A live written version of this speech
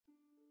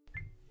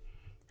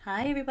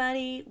Hi,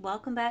 everybody.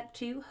 Welcome back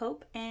to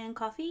Hope and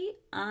Coffee.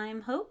 I'm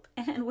Hope,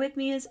 and with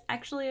me is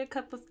actually a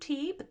cup of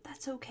tea, but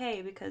that's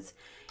okay because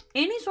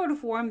any sort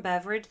of warm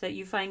beverage that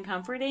you find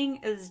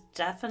comforting is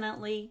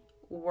definitely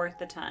worth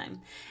the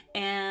time.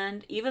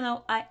 And even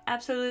though I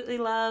absolutely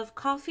love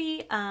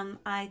coffee,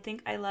 I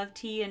think I love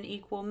tea in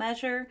equal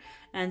measure.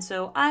 And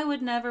so I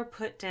would never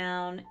put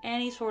down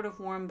any sort of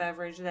warm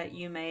beverage that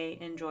you may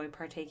enjoy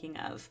partaking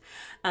of.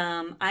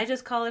 I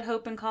just call it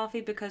Hope and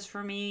Coffee because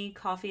for me,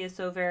 coffee is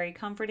so very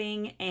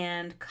comforting.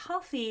 And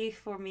coffee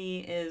for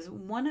me is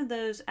one of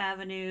those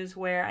avenues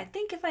where I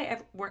think if I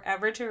were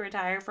ever to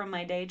retire from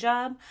my day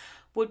job,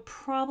 would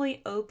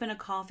probably open a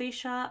coffee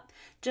shop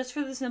just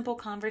for the simple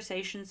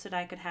conversations that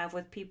I could have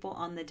with people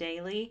on the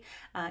daily.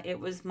 It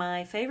was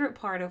my favorite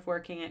part of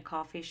working at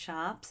coffee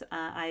shops.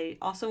 I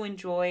also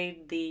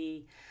enjoyed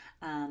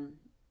um,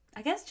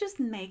 I guess just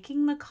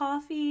making the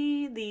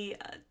coffee, the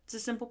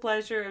simple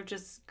pleasure of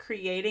just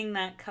creating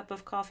that cup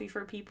of coffee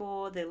for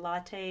people, the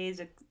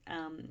lattes,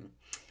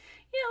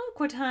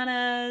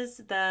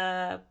 cortadas,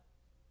 the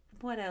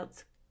what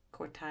else?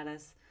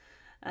 Cortadas.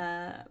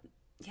 Uh,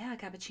 yeah,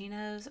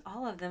 cappuccinos,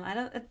 all of them. I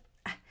don't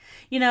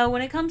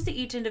when it comes to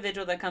each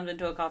individual that comes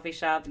into a coffee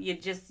shop,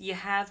 you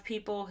have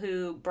people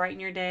who brighten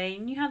your day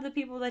and you have the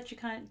people that you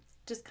kind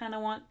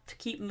of want to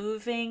keep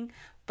moving.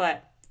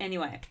 But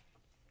anyway,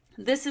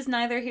 this is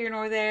neither here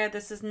nor there.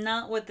 This is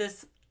not what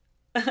this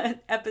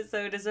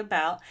episode is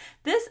about.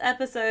 This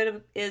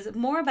episode is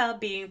more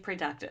about being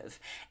productive.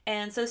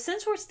 And so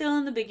since we're still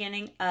in the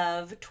beginning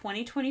of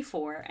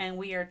 2024 and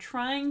we are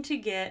trying to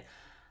get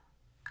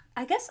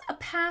a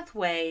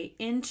pathway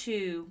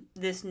into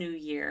this new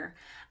year,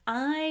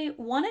 I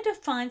wanted to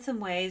find some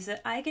ways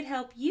that I could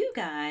help you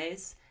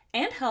guys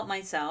and help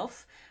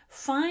myself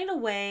find a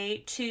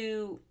way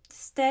to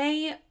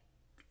stay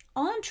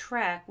on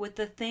track with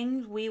the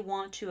things we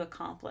want to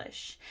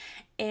accomplish.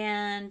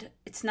 And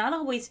it's not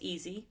always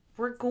easy.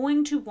 We're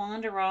going to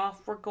wander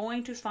off. We're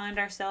going to find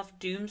ourselves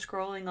doom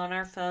scrolling on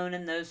our phone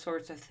and those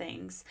sorts of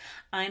things.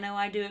 I know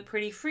I do it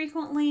pretty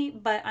frequently,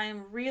 but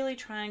I'm really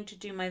trying to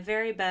do my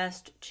very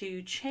best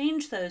to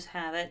change those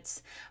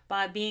habits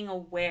by being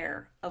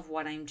aware of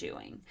what I'm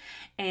doing.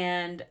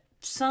 And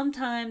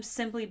sometimes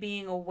simply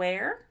being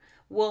aware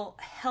will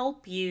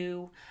help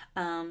you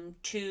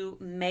to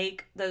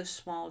make those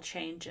small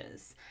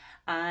changes.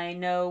 I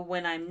know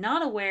when I'm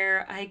not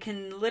aware, I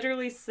can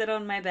literally sit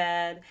on my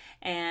bed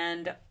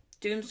and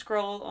doom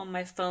scroll on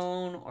my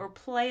phone or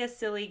play a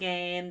silly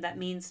game that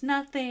means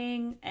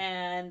nothing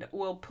and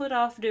will put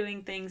off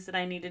doing things that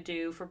I need to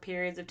do for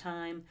periods of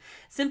time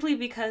simply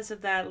because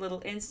of that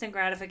little instant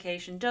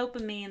gratification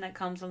dopamine that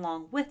comes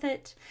along with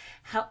it.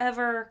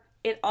 However,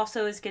 it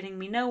also is getting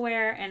me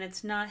nowhere and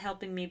it's not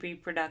helping me be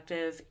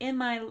productive in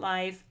my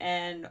life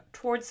and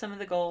towards some of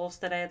the goals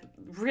that I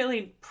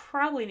really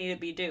probably need to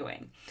be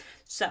doing.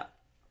 So,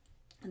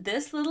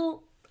 this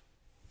little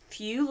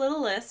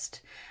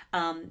list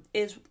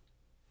is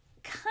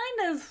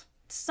kind of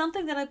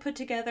something that I put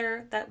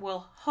together that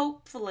will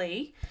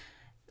hopefully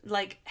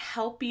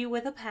help you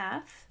with a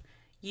path.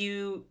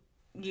 You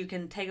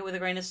can take it with a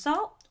grain of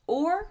salt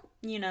or,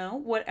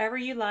 whatever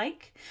you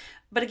like.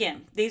 But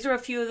again, these are a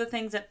few of the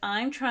things that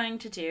I'm trying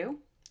to do,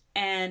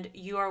 and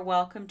you are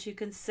welcome to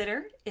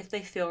consider if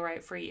they feel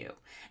right for you.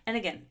 And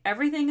again,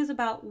 everything is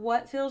about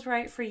what feels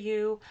right for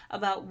you,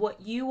 about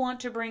what you want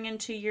to bring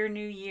into your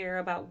new year,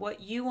 about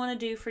what you want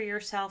to do for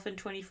yourself in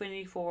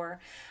 2024,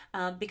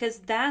 because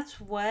that's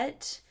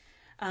what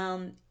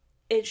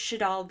it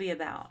should all be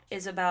about,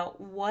 is about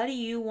what do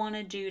you want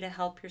to do to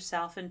help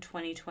yourself in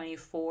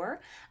 2024.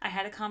 I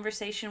had a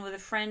conversation with a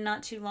friend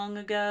not too long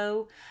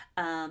ago,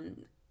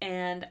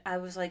 and I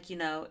was like,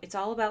 it's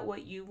all about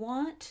what you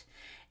want.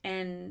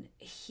 And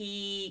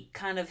he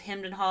kind of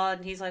hemmed and hawed,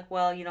 and he's like,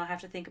 well, I have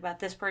to think about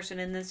this person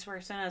and this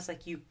person. I was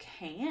like, you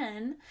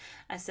can.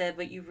 I said,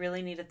 but you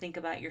really need to think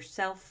about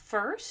yourself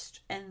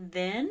first. And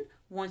then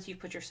once you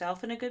put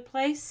yourself in a good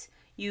place,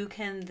 you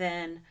can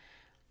then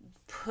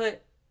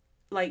put,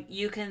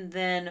 you can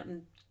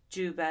then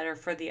do better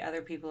for the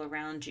other people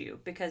around you.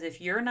 Because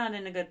if you're not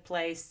in a good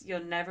place, you're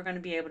never going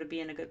to be able to be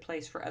in a good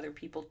place for other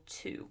people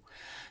too.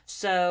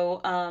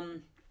 So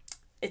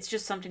it's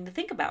just something to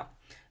think about.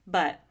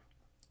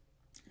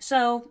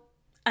 So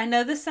I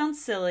know this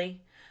sounds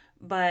silly,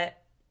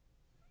 but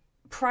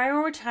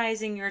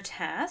prioritizing your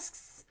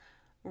tasks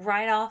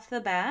right off the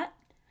bat,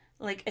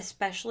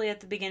 especially at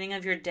the beginning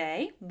of your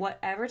day,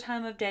 whatever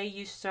time of day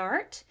you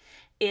start,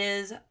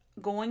 is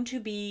going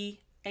to be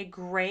a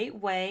great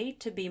way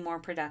to be more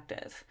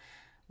productive.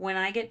 When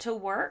I get to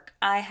work,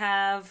 I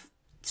have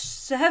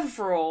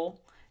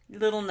several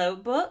little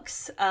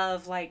notebooks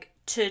of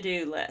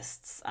to-do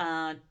lists,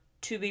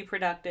 to be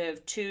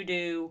productive, to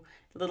do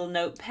little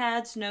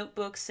notepads,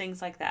 notebooks,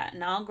 things like that.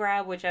 And I'll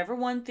grab whichever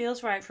one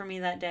feels right for me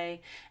that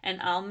day and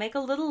I'll make a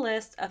little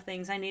list of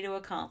things I need to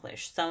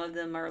accomplish. Some of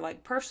them are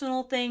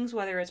personal things,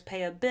 whether it's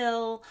pay a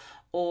bill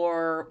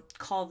or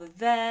call the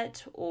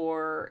vet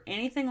or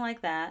anything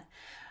like that.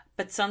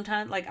 But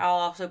sometimes, like, I'll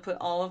also put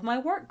all of my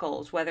work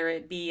goals, whether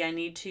it be I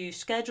need to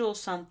schedule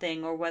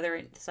something, or whether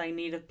it's I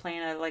need to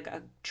plan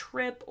a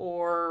trip,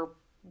 or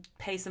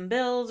pay some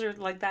bills or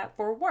like that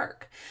for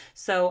work.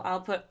 So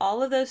I'll put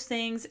all of those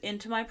things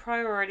into my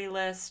priority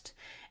list,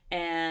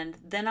 and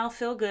then I'll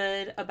feel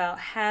good about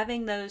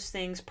having those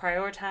things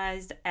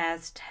prioritized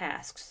as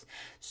tasks.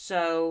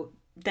 So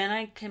then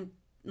I can,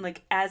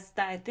 like, as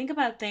I think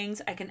about things,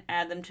 I can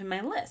add them to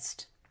my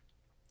list.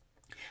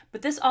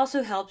 But this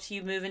also helps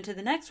you move into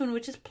the next one,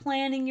 which is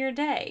planning your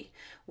day.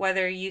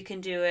 Whether you can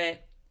do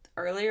it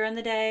earlier in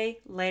the day,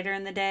 later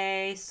in the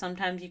day,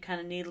 sometimes you kind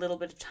of need a little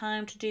bit of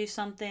time to do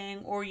something,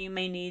 or you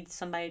may need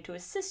somebody to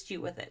assist you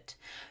with it.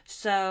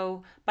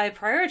 So, by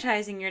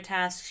prioritizing your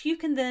tasks, you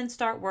can then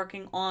start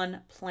working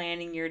on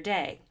planning your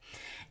day.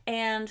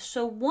 And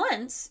so,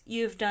 once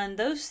you've done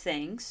those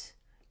things,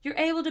 you're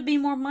able to be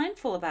more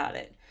mindful about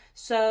it.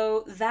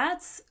 So,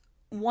 that's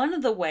one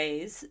of the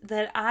ways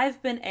that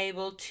I've been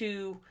able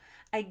to,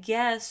 I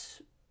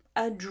guess,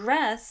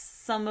 address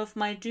some of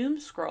my doom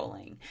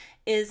scrolling,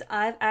 is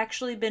I've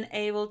actually been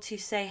able to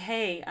say,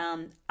 hey,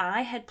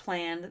 I had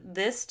planned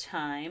this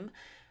time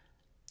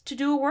to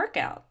do a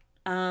workout.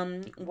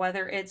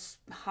 Whether it's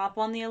hop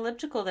on the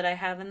elliptical that I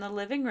have in the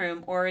living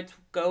room, or it's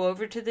go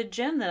over to the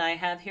gym that I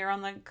have here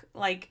on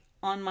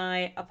on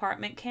my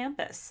apartment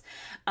campus.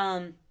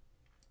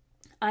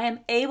 I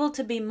am able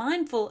to be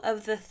mindful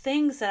of the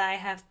things that I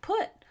have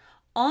put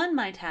on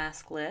my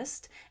task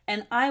list,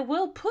 and I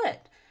will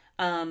put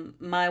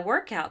my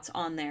workouts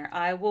on there.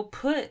 I will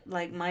put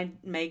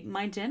make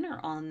my dinner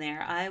on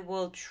there. I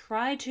will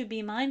try to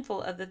be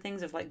mindful of the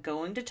things of like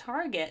going to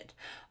Target,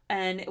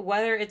 and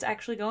whether it's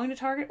actually going to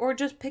Target or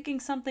just picking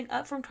something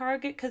up from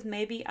Target, because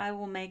maybe I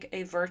will make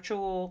a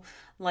virtual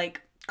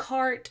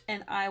cart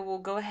and I will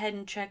go ahead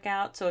and check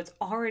out, so it's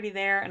already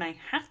there and I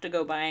have to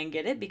go by and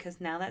get it because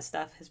now that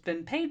stuff has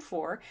been paid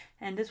for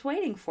and is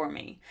waiting for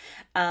me.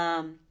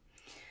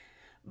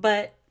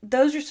 But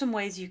those are some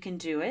ways you can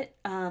do it.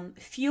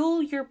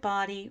 Fuel your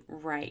body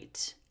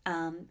right.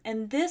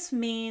 And this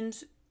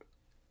means,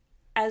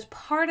 as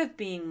part of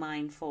being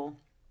mindful,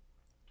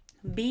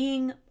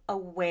 being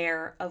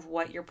aware of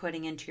what you're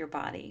putting into your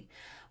body.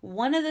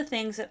 One of the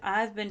things that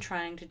I've been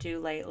trying to do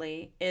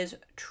lately is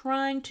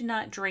trying to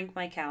not drink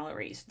my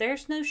calories.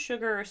 There's no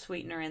sugar or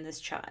sweetener in this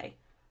chai.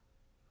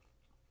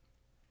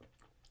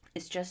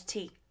 It's just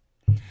tea.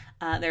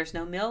 There's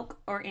no milk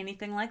or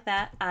anything like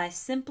that. I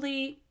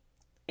simply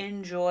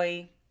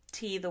enjoy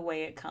tea the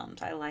way it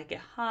comes. I like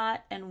it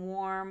hot and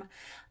warm.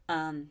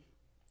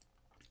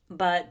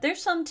 But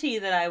there's some tea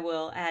that I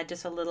will add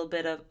just a little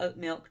bit of oat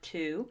milk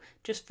to,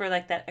 just for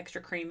like that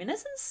extra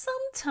creaminess. And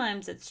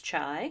sometimes it's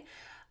chai.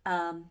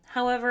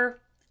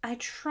 However, I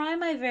try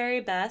my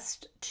very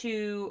best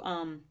to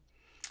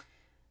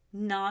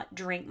not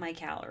drink my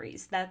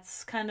calories.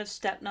 That's kind of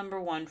step number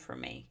one for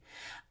me.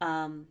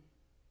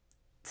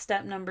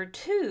 Step number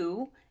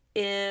two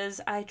is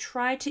I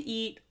try to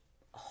eat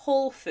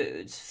whole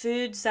foods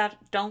that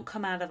don't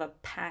come out of a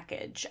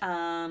package,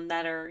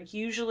 that are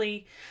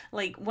usually,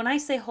 like, when I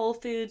say whole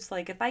foods,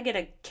 like if I get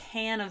a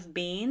can of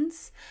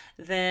beans,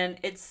 then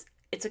it's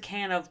a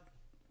can of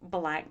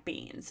black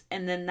beans,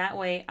 and then that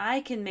way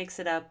I can mix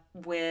it up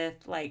with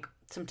like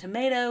some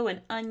tomato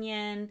and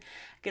onion,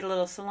 get a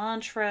little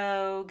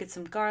cilantro, get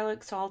some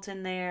garlic salt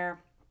in there,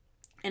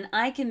 and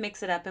I can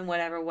mix it up in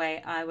whatever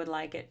way I would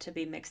like it to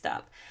be mixed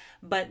up.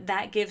 But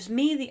that gives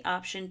me the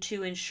option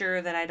to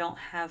ensure that I don't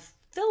have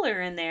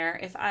filler in there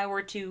if I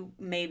were to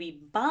maybe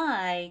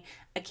buy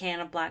a can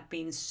of black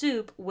bean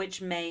soup,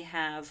 which may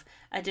have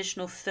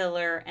additional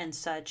filler and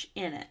such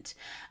in it.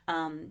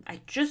 I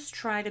just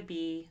try to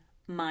be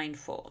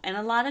mindful. And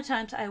a lot of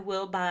times I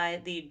will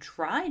buy the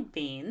dried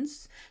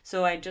beans,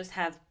 so I just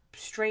have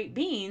straight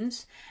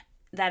beans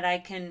that I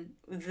can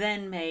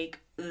then make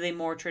the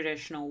more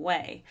traditional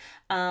way.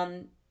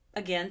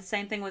 Again,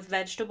 same thing with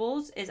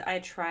vegetables, is I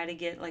try to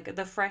get like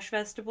the fresh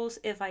vegetables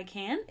if I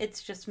can.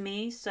 It's just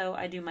me, so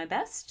I do my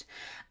best.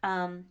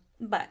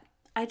 But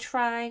I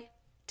try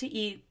to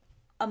eat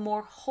a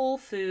more whole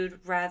food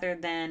rather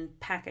than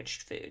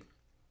packaged food.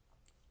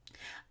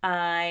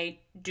 I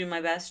do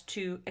my best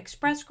to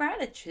express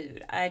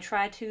gratitude. I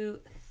try to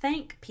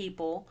thank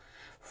people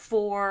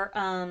for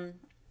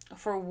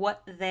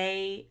what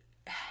they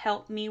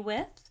help me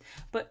with,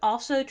 but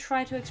also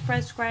try to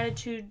express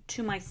gratitude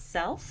to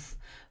myself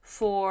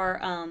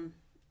for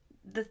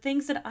the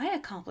things that I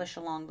accomplish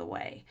along the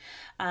way.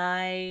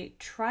 I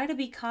try to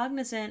be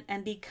cognizant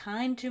and be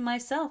kind to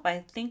myself. I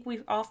think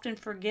we often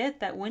forget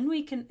that when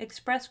we can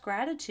express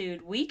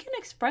gratitude, we can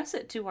express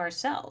it to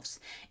ourselves.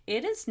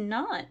 It is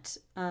not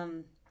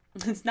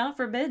it's not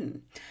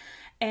forbidden.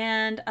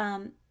 And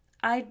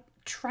I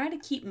try to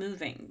keep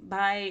moving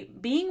by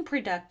being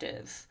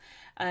productive.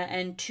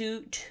 And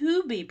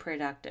to be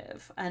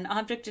productive, an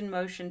object in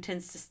motion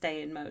tends to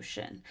stay in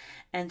motion.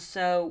 And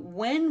so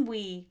when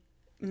we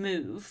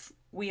move,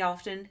 we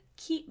often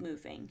keep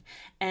moving.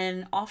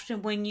 And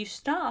often when you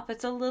stop,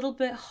 it's a little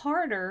bit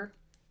harder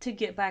to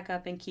get back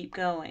up and keep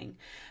going.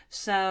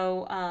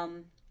 So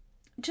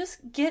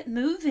just get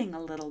moving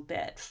a little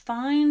bit.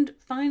 Find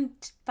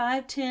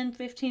 5, 10,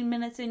 15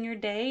 minutes in your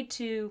day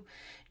to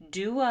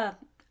do a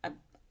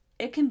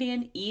it can be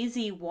an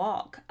easy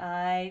walk.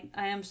 I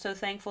am so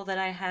thankful that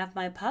I have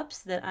my pups,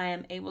 that I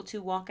am able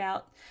to walk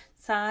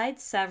outside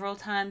several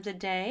times a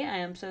day. I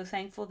am so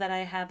thankful that I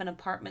have an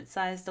apartment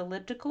sized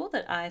elliptical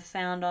that I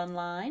found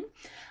online.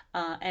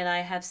 And I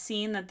have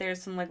seen that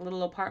there's some like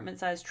little apartment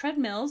sized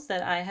treadmills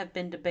that I have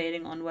been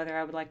debating on whether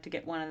I would like to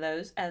get one of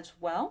those as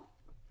well.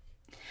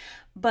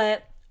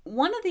 But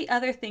one of the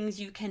other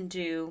things you can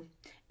do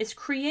is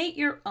create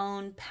your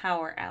own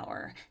power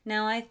hour.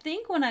 Now, I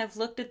think when I've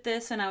looked at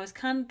this and I was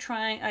kind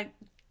of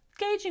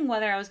gauging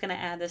whether I was going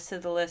to add this to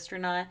the list or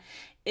not,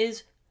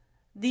 is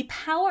the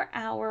power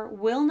hour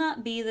will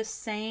not be the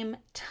same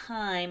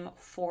time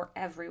for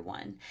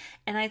everyone.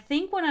 And I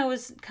think when I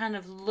was kind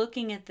of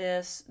looking at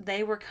this,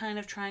 they were kind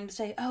of trying to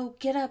say, oh,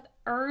 get up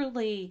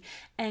early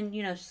and,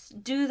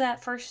 do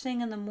that first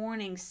thing in the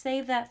morning,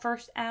 save that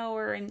first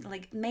hour and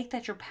like make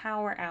that your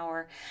power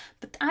hour.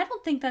 But I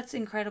don't think that's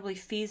incredibly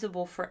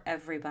feasible for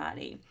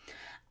everybody.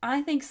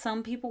 I think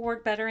some people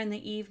work better in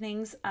the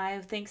evenings. I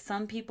think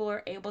some people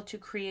are able to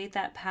create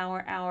that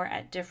power hour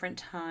at different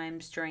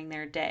times during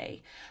their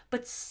day.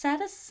 But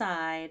set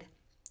aside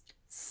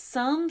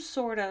some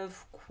sort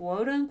of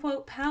quote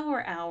unquote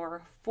power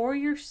hour for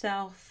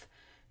yourself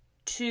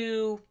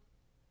to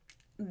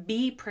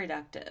be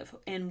productive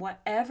in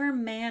whatever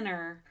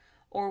manner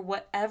or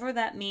whatever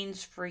that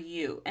means for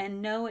you.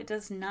 And no, it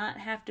does not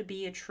have to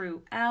be a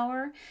true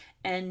hour.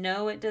 And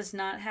no, it does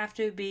not have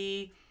to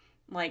be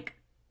like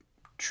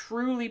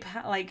truly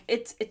like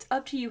it's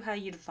up to you how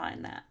you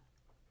define that.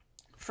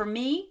 For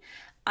me,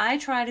 I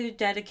try to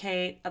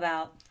dedicate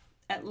about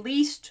at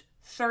least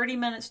 30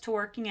 minutes to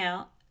working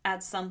out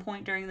at some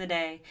point during the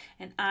day,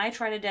 and I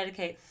try to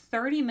dedicate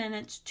 30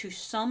 minutes to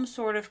some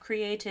sort of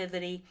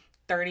creativity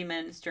 30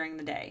 minutes during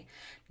the day.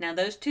 Now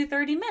those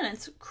 30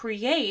 minutes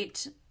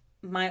create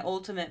my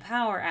ultimate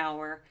power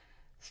hour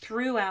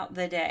throughout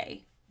the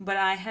day, but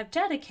I have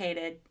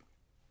dedicated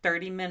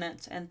 30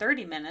 minutes and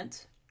 30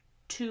 minutes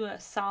to a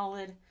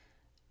solid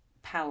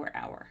power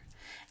hour.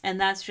 And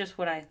that's just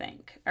what I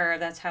think, or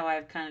that's how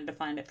I've kind of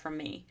defined it for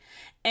me.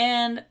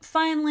 And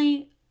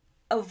finally,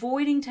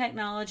 avoiding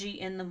technology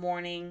in the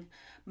morning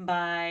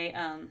by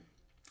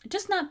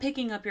just not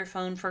picking up your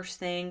phone first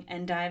thing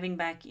and diving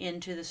back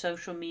into the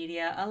social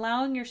media,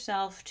 allowing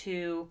yourself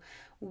to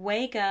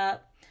wake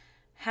up,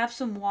 have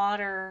some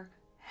water,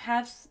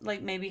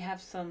 maybe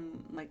have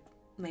some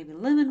maybe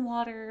lemon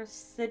water,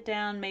 sit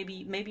down, maybe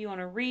you want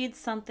to read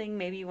something,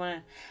 maybe you want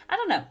to, I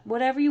don't know,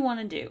 whatever you want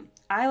to do.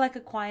 I like a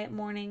quiet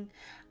morning.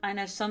 I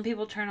know some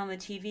people turn on the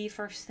TV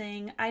first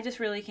thing. I just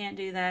really can't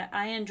do that.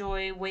 I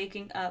enjoy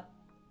waking up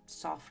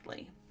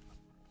softly.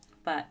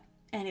 But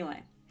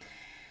anyway,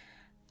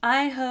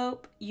 I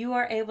hope you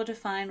are able to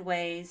find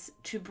ways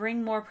to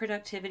bring more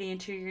productivity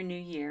into your new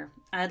year.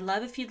 I'd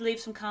love if you'd leave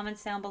some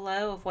comments down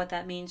below of what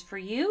that means for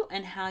you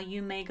and how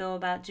you may go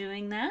about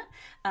doing that.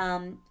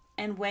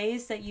 And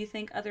ways that you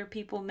think other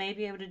people may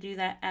be able to do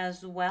that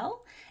as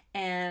well.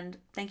 And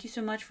thank you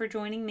so much for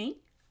joining me.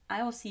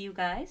 I will see you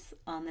guys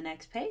on the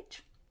next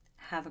page.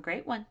 Have a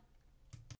great one.